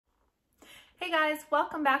guys,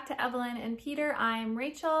 welcome back to Evelyn and Peter. I'm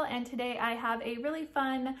Rachel and today I have a really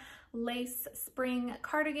fun lace spring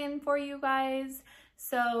cardigan for you guys.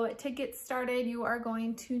 So to get started, you are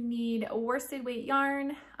going to need worsted weight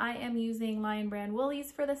yarn. I am using Lion Brand Woolies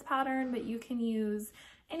for this pattern, but you can use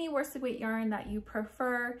any worsted weight yarn that you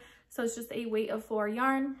prefer. So it's just a weight of floor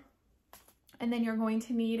yarn. And then you're going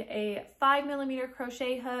to need a 5mm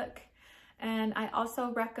crochet hook. And I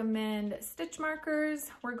also recommend stitch markers.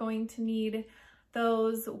 We're going to need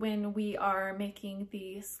those when we are making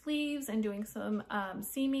the sleeves and doing some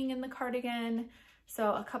seaming in the cardigan.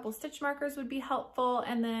 So a couple stitch markers would be helpful.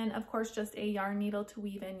 And then of course, just a yarn needle to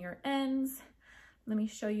weave in your ends. Let me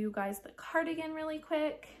show you guys the cardigan really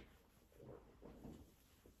quick.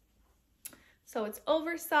 So it's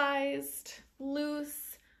oversized,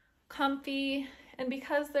 loose, comfy, and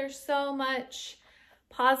because there's so much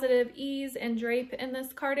positive ease and drape in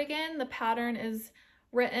this cardigan, the pattern is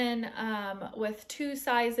written with 2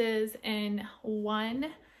 sizes in one.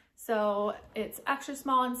 So it's extra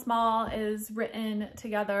small and small is written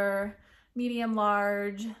together, medium,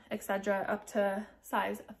 large, etc. up to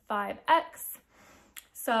size 5X.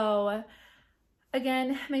 So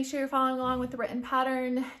again, make sure you're following along with the written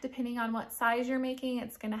pattern. Depending on what size you're making,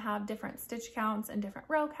 it's going to have different stitch counts and different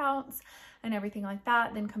row counts and everything like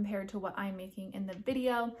that than compared to what I'm making in the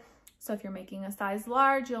video. So if you're making a size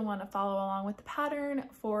large, you'll want to follow along with the pattern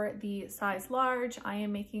for the size large. I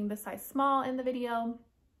am making the size small in the video.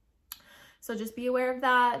 So just be aware of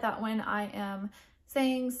that when I am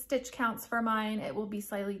saying stitch counts for mine, it will be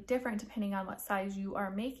slightly different depending on what size you are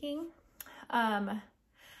making.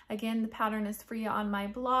 Again, the pattern is free on my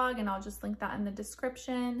blog and I'll just link that in the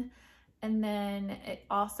description. And then it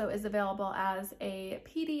also is available as a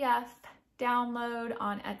PDF download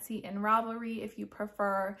on Etsy and Ravelry if you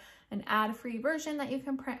prefer an ad-free version that you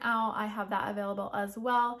can print out. I have that available as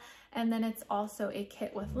well. And then it's also a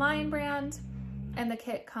kit with Lion Brand, and the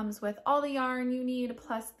kit comes with all the yarn you need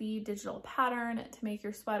plus the digital pattern to make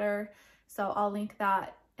your sweater. So I'll link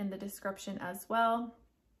that in the description as well.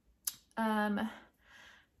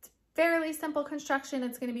 It's fairly simple construction.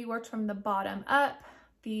 It's going to be worked from the bottom up.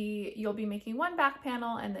 You'll be making 1 back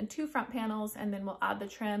panel and then 2 front panels, and then we'll add the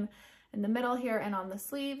trim in the middle here and on the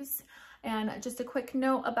sleeves. And just a quick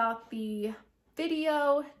note about the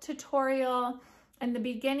video tutorial. In the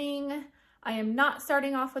beginning, I am not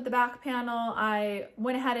starting off with the back panel. I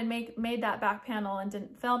went ahead and made that back panel and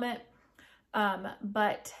didn't film it.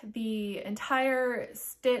 But the entire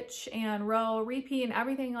stitch and row repeat and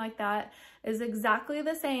everything like that is exactly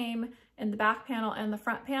the same in the back panel and the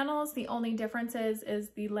front panels. The only difference is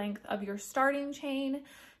the length of your starting chain.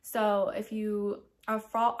 So if you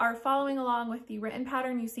are following along with the written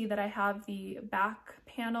pattern, you see that I have the back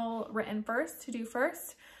panel written first to do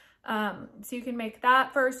first. So you can make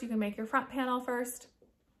that first, you can make your front panel first.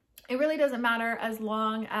 It really doesn't matter as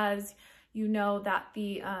long as you know that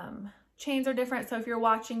the chains are different. So if you're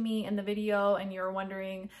watching me in the video and you're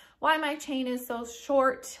wondering why my chain is so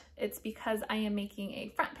short, it's because I am making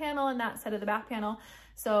a front panel and that set of the back panel.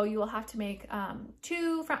 So you will have to make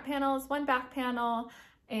 2 front panels, 1 back panel,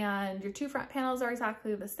 and your 2 front panels are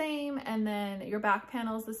exactly the same, and then your back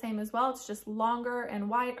panel is the same as well. It's just longer and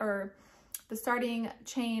wide, or the starting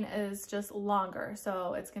chain is just longer,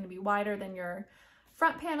 so it's going to be wider than your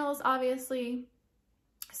front panels, obviously.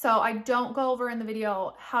 So I don't go over in the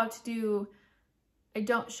video how to do, I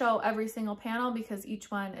don't show every single panel because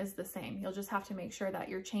each one is the same. You'll just have to make sure that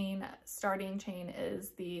your starting chain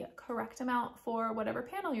is the correct amount for whatever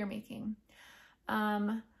panel you're making.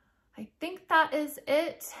 I think that is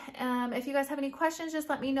it. If you guys have any questions, just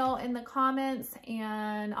let me know in the comments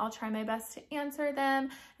and I'll try my best to answer them.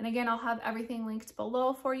 And again, I'll have everything linked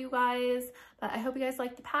below for you guys. But I hope you guys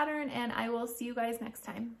like the pattern and I will see you guys next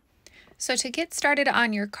time. So to get started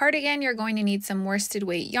on your cardigan, you're going to need some worsted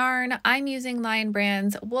weight yarn. I'm using Lion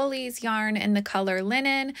Brand's Woolies yarn in the color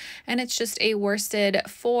linen, and it's just a worsted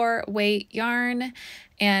 4 weight yarn.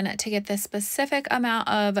 And to get the specific amount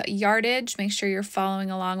of yardage, make sure you're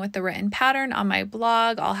following along with the written pattern on my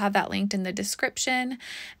blog. I'll have that linked in the description.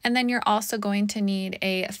 And then you're also going to need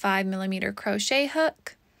a 5mm crochet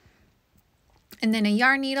hook, and then a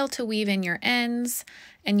yarn needle to weave in your ends.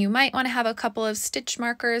 And you might want to have a couple of stitch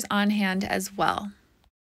markers on hand as well.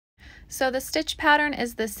 So the stitch pattern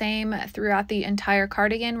is the same throughout the entire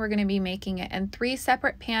cardigan. We're going to be making it in 3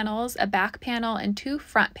 separate panels, a back panel and 2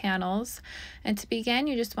 front panels. And to begin,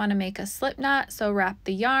 you just want to make a slip knot. So wrap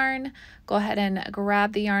the yarn, go ahead and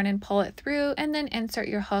grab the yarn and pull it through, and then insert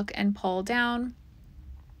your hook and pull down.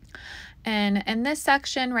 And in this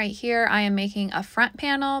section right here, I am making a front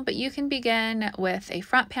panel, but you can begin with a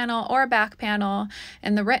front panel or a back panel.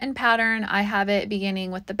 In the written pattern, I have it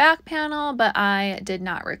beginning with the back panel, but I did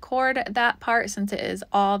not record that part since it is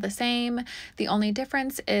all the same. The only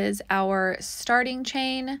difference is our starting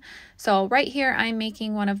chain. So right here, I'm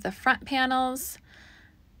making one of the front panels,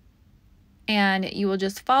 and you will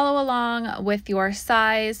just follow along with your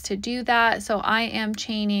size to do that. So I am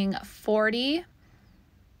chaining 40.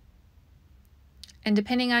 And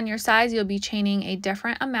depending on your size, you'll be chaining a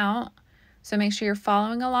different amount. So make sure you're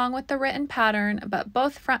following along with the written pattern, but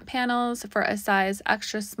both front panels for a size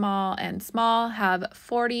extra small and small have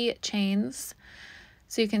 40 chains.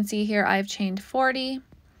 So you can see here I've chained 40.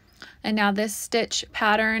 And now this stitch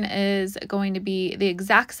pattern is going to be the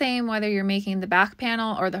exact same whether you're making the back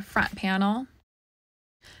panel or the front panel.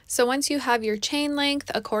 So once you have your chain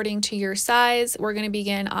length according to your size, we're going to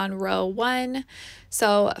begin on row 1.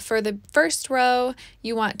 So for the first row,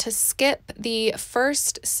 you want to skip the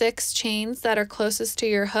first 6 chains that are closest to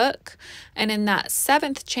your hook, and in that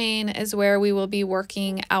 7th chain is where we will be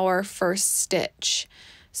working our first stitch.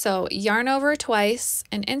 So yarn over twice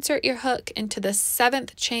and insert your hook into the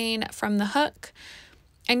 7th chain from the hook,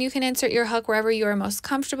 and you can insert your hook wherever you are most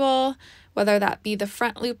comfortable, whether that be the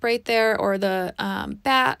front loop right there or the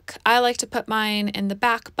back. I like to put mine in the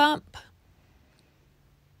back bump,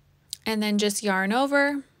 and then just yarn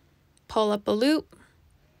over, pull up a loop,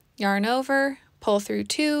 yarn over, pull through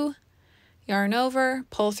 2, yarn over,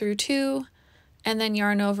 pull through 2, and then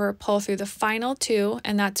yarn over, pull through the final 2,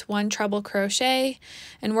 and that's 1 treble crochet.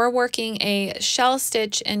 And we're working a shell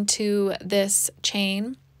stitch into this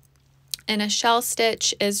chain, and a shell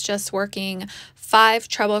stitch is just working 5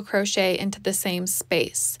 treble crochet into the same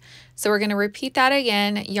space. So we're going to repeat that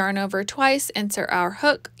again. Yarn over twice, insert our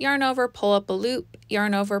hook, yarn over, pull up a loop,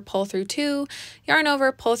 yarn over, pull through 2, yarn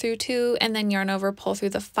over, pull through 2, and then yarn over, pull through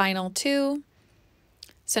the final 2.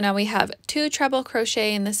 So now we have 2 treble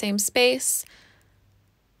crochet in the same space.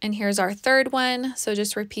 And here's our third one. So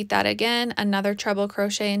just repeat that again, another treble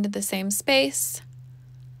crochet into the same space.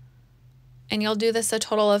 And you'll do this a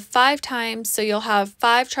total of 5 times. So you'll have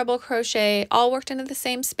 5 treble crochet all worked into the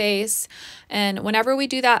same space. And whenever we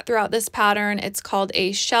do that throughout this pattern, it's called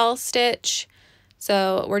a shell stitch.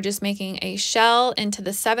 So we're just making a shell into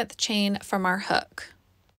the 7th chain from our hook.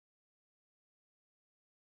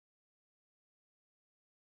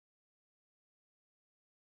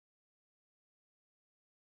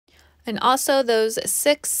 And also those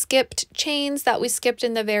 6 skipped chains that we skipped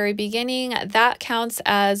in the very beginning, that counts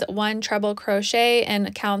as 1 treble crochet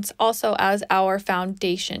and counts also as our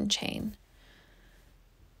foundation chain.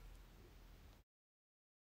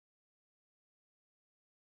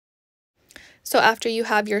 So after you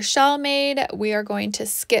have your shell made, we are going to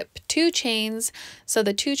skip 2 chains. So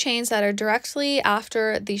the 2 chains that are directly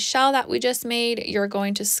after the shell that we just made, you're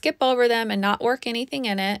going to skip over them and not work anything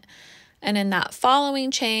in it. And in that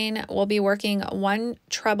following chain, we'll be working 1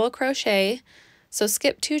 treble crochet. So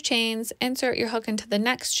skip 2 chains, insert your hook into the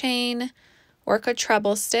next chain, work a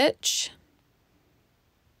treble stitch.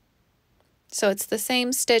 So it's the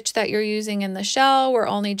same stitch that you're using in the shell. We're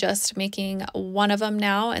only just making one of them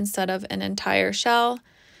now instead of an entire shell.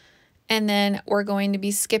 And then we're going to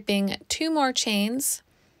be skipping 2 more chains.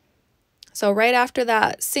 So right after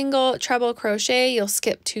that single treble crochet, you'll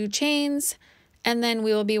skip 2 chains, and then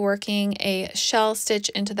we will be working a shell stitch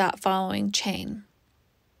into that following chain.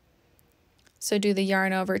 So do the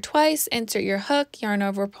yarn over twice, insert your hook, yarn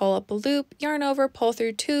over, pull up a loop, yarn over, pull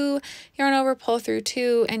through 2, yarn over, pull through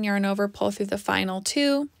 2, and yarn over, pull through the final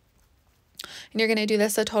 2. And you're going to do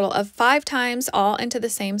this a total of 5 times, all into the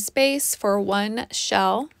same space for 1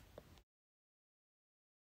 shell.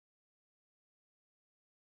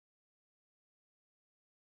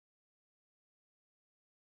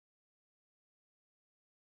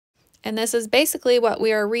 And this is basically what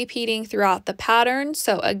we are repeating throughout the pattern.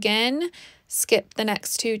 So again, skip the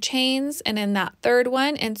next 2 chains, and in that third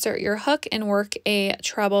one, insert your hook and work a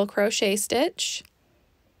treble crochet stitch.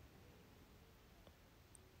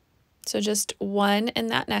 So just 1 in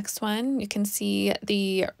that next one. You can see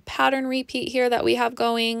the pattern repeat here that we have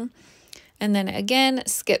going. And then again,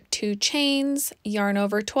 skip 2 chains, yarn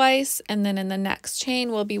over twice, and then in the next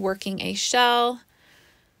chain, we'll be working a shell.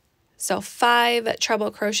 So 5 treble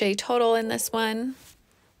crochet total in this one.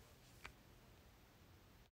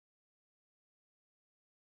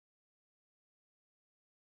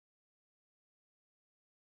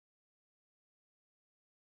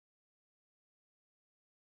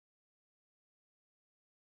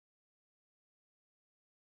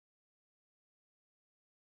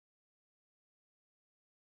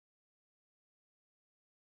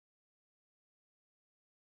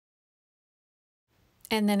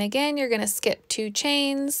 And then again, you're going to skip 2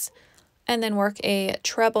 chains and then work a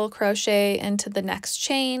treble crochet into the next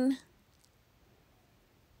chain.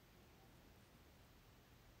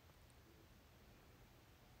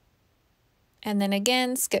 And then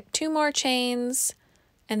again, skip 2 more chains,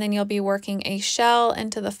 and then you'll be working a shell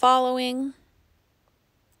into the following.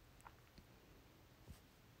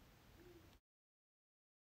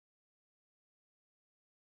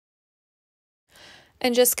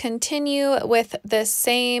 And just continue with the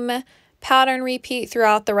same pattern repeat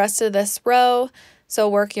throughout the rest of this row. So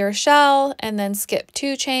work your shell and then skip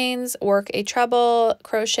 2 chains, work a treble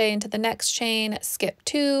crochet into the next chain, skip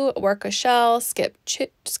 2, work a shell, skip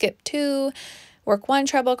 2, work 1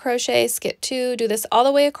 treble crochet, skip 2. Do this all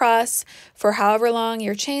the way across for however long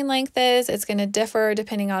your chain length is. It's going to differ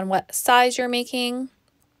depending on what size you're making.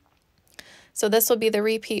 So this will be the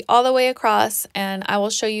repeat all the way across, and I will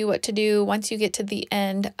show you what to do once you get to the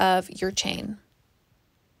end of your chain.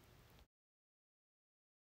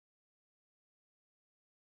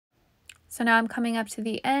 So now I'm coming up to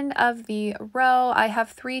the end of the row. I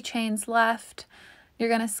have 3 chains left. You're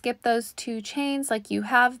going to skip those 2 chains like you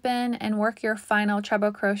have been and work your final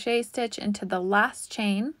treble crochet stitch into the last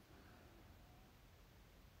chain.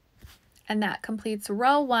 And that completes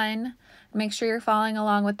row 1. Make sure you're following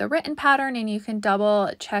along with the written pattern, and you can double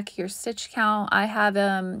check your stitch count. I have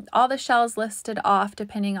all the shells listed off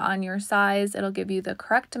depending on your size. It'll give you the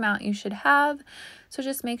correct amount you should have. So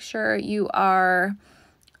just make sure you are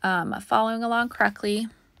following along correctly.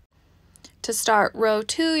 To start row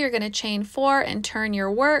 2, you're going to chain 4 and turn your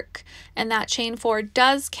work, and that chain 4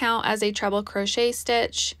 does count as a treble crochet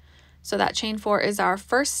stitch. So that chain 4 is our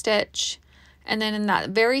first stitch. And then in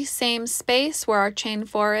that very same space where our chain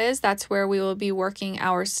 4 is, that's where we will be working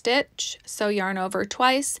our stitch. So yarn over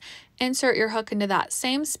twice, insert your hook into that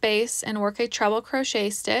same space and work a treble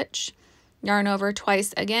crochet stitch. Yarn over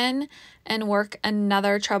twice again and work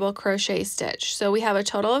another treble crochet stitch. So we have a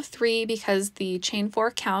total of 3 because the chain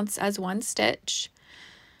 4 counts as 1 stitch.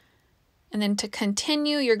 And then to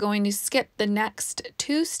continue, you're going to skip the next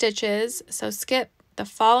 2 stitches. So skip the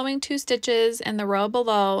following 2 stitches in the row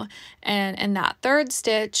below, and in that 3rd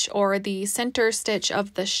stitch, or the center stitch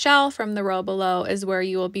of the shell from the row below, is where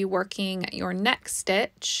you will be working your next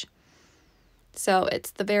stitch. So it's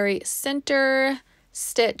the very center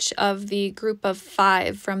stitch of the group of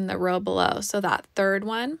 5 from the row below. So that 3rd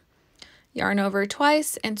one, yarn over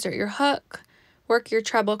twice, insert your hook, work your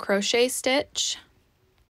treble crochet stitch.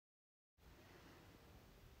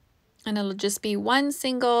 And it'll just be 1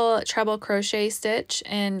 single treble crochet stitch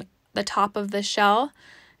in the top of the shell,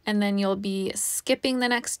 and then you'll be skipping the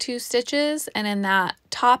next 2 stitches, and in that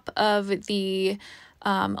top of the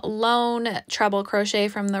lone treble crochet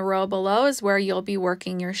from the row below is where you'll be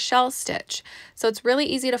working your shell stitch. So it's really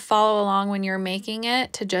easy to follow along when you're making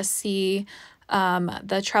it, to just see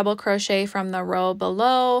the treble crochet from the row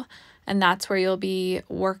below, and that's where you'll be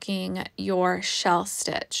working your shell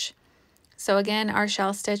stitch. So again, our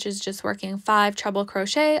shell stitch is just working 5 treble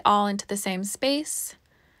crochet all into the same space.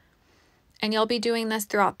 And you'll be doing this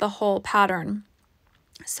throughout the whole pattern.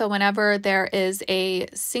 So whenever there is a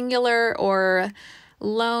singular or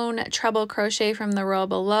lone treble crochet from the row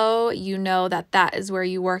below, you know that that is where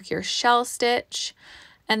you work your shell stitch.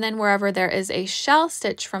 And then wherever there is a shell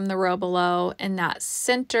stitch from the row below, in that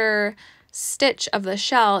center stitch of the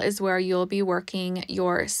shell is where you'll be working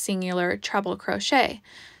your singular treble crochet.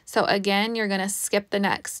 So again, you're going to skip the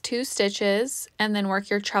next 2 stitches and then work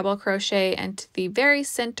your treble crochet into the very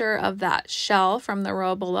center of that shell from the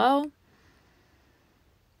row below,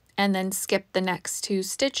 and then skip the next 2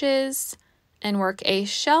 stitches and work a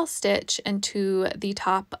shell stitch into the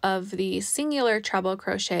top of the singular treble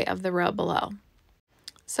crochet of the row below.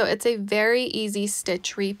 So it's a very easy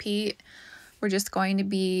stitch repeat. We're just going to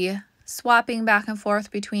be swapping back and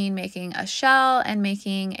forth between making a shell and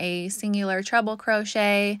making a singular treble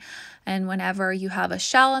crochet. And whenever you have a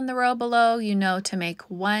shell in the row below, you know to make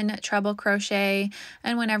 1 treble crochet.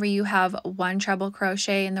 And whenever you have 1 treble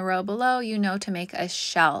crochet in the row below, you know to make a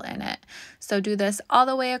shell in it. So do this all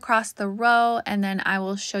the way across the row, and then I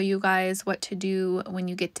will show you guys what to do when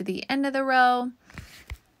you get to the end of the row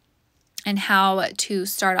and how to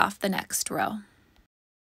start off the next row.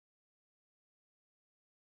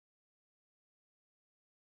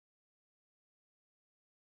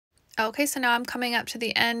 Okay, so now I'm coming up to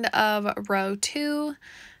the end of row 2,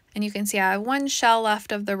 and you can see I have 1 shell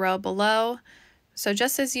left of the row below. So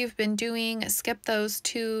just as you've been doing, skip those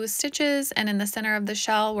 2 stitches, and in the center of the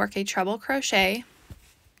shell, work a treble crochet.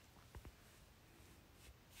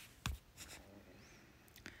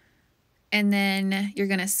 And then you're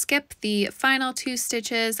going to skip the final 2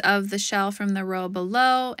 stitches of the shell from the row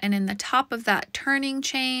below, and in the top of that turning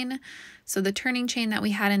chain, so the turning chain that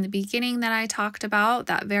we had in the beginning that I talked about,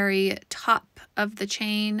 that very top of the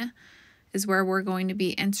chain is where we're going to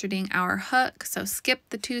be inserting our hook. So skip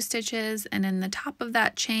the 2 stitches, and in the top of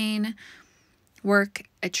that chain, work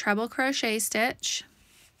a treble crochet stitch.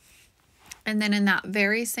 And then in that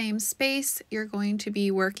very same space, you're going to be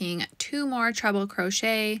working 2 more treble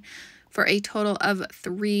crochet for a total of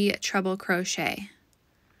 3 treble crochet.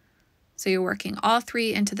 So you're working all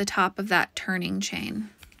 3 into the top of that turning chain.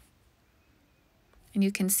 And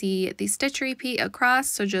you can see the stitch repeat across,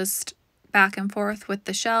 so just back and forth with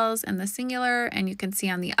the shells and the singular, and you can see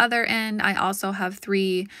on the other end, I also have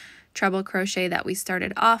 3 treble crochet that we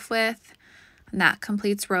started off with, and that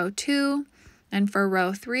completes row 2. And for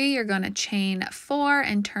row 3, you're going to chain 4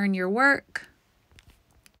 and turn your work.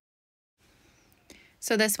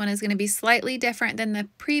 So this one is going to be slightly different than the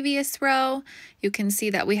previous row. You can see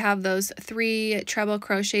that we have those 3 treble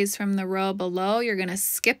crochets from the row below. You're going to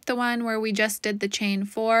skip the one where we just did the chain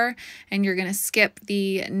 4, and you're going to skip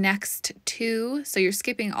the next 2. So you're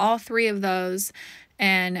skipping all 3 of those,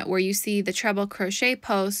 and where you see the treble crochet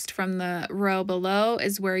post from the row below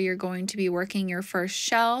is where you're going to be working your first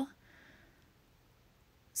shell.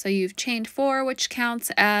 So you've chained 4, which counts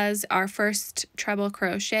as our first treble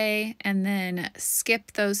crochet, and then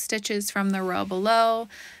skip those stitches from the row below.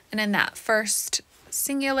 And in that first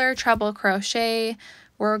singular treble crochet,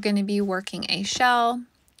 we're going to be working a shell.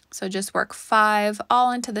 So just work 5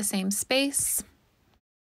 all into the same space.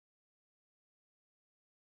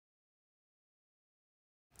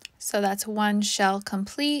 So that's 1 shell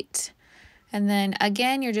complete. And then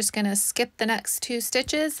again, you're just going to skip the next 2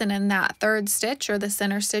 stitches, and in that 3rd stitch or the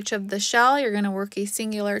center stitch of the shell, you're going to work a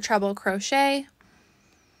singular treble crochet.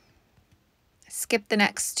 Skip the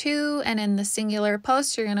next 2, and in the singular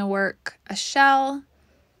post, you're going to work a shell.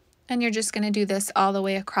 And you're just going to do this all the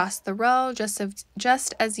way across the row,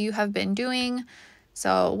 just as you have been doing.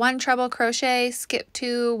 So 1 treble crochet, skip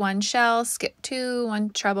 2, 1 shell, skip 2, 1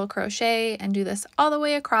 treble crochet, and do this all the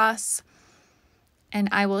way across. And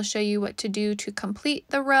I will show you what to do to complete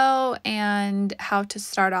the row and how to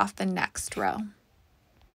start off the next row.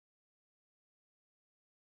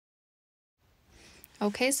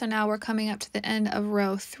 Okay, so now we're coming up to the end of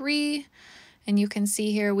row 3, and you can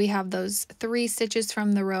see here we have those 3 stitches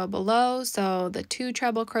from the row below, so the 2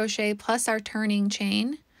 treble crochet plus our turning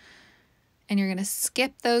chain. And you're going to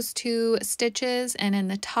skip those 2 stitches, and in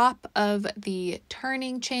the top of the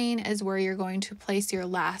turning chain is where you're going to place your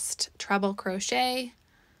last treble crochet.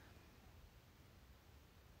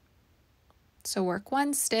 So work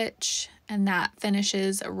 1 stitch, and that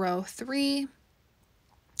finishes row 3.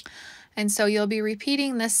 And so you'll be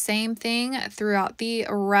repeating the same thing throughout the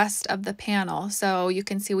rest of the panel. So you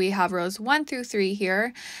can see we have rows 1 through 3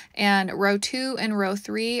 here, and row 2 and row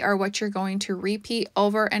 3 are what you're going to repeat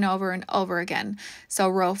over and over and over again. So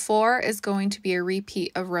row 4 is going to be a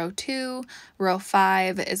repeat of row 2, row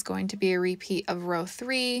 5 is going to be a repeat of row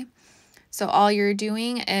 3. So all you're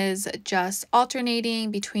doing is just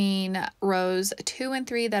alternating between rows 2 and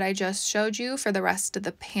 3 that I just showed you for the rest of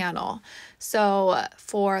the panel. So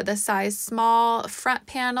for the size small front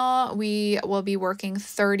panel, we will be working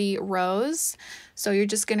 30 rows. So you're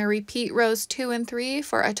just going to repeat rows 2 and 3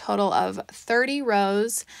 for a total of 30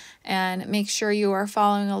 rows, and make sure you are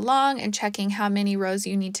following along and checking how many rows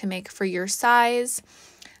you need to make for your size.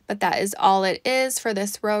 But that is all it is for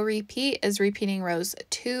this row repeat, is repeating rows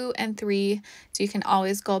 2 and 3. So you can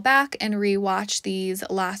always go back and re-watch these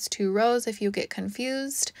last 2 rows if you get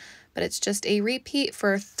confused. But it's just a repeat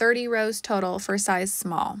for 30 rows total for size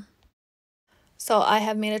small. So I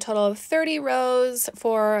have made a total of 30 rows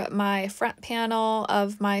for my front panel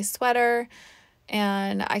of my sweater.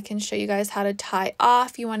 And I can show you guys how to tie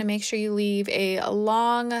off. You want to make sure you leave a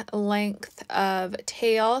long length of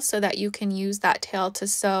tail so that you can use that tail to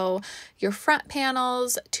sew your front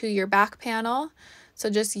panels to your back panel. So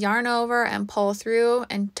just yarn over and pull through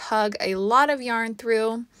and tug a lot of yarn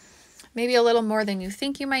through, maybe a little more than you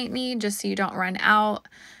think you might need, just so you don't run out.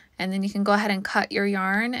 And then you can go ahead and cut your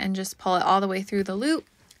yarn and just pull it all the way through the loop.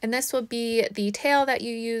 And this will be the tail that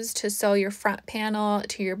you use to sew your front panel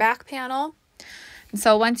to your back panel.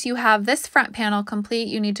 So once you have this front panel complete,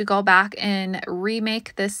 you need to go back and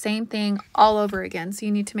remake this same thing all over again. So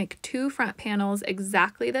you need to make 2 front panels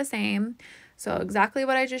exactly the same. So exactly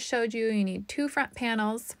what I just showed you, you need 2 front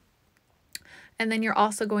panels. And then you're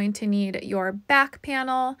also going to need your back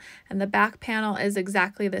panel, and the back panel is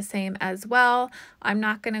exactly the same as well. I'm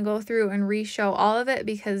not going to go through and re-show all of it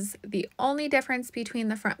because the only difference between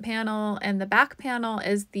the front panel and the back panel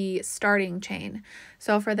is the starting chain.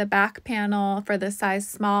 So for the back panel, for the size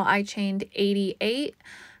small, I chained 88,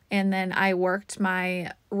 and then I worked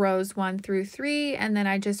my rows 1 through 3, and then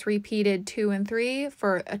I just repeated 2 and 3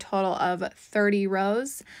 for a total of 30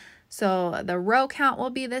 rows. So the row count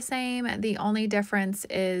will be the same. The only difference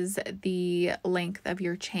is the length of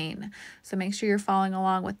your chain. So make sure you're following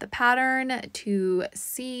along with the pattern to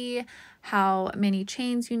see how many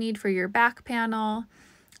chains you need for your back panel.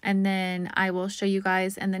 And then I will show you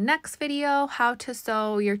guys in the next video how to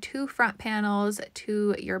sew your 2 front panels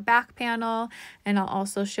to your back panel. And I'll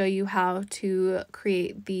also show you how to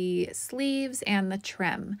create the sleeves and the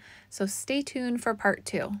trim. So stay tuned for part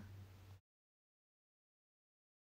 2.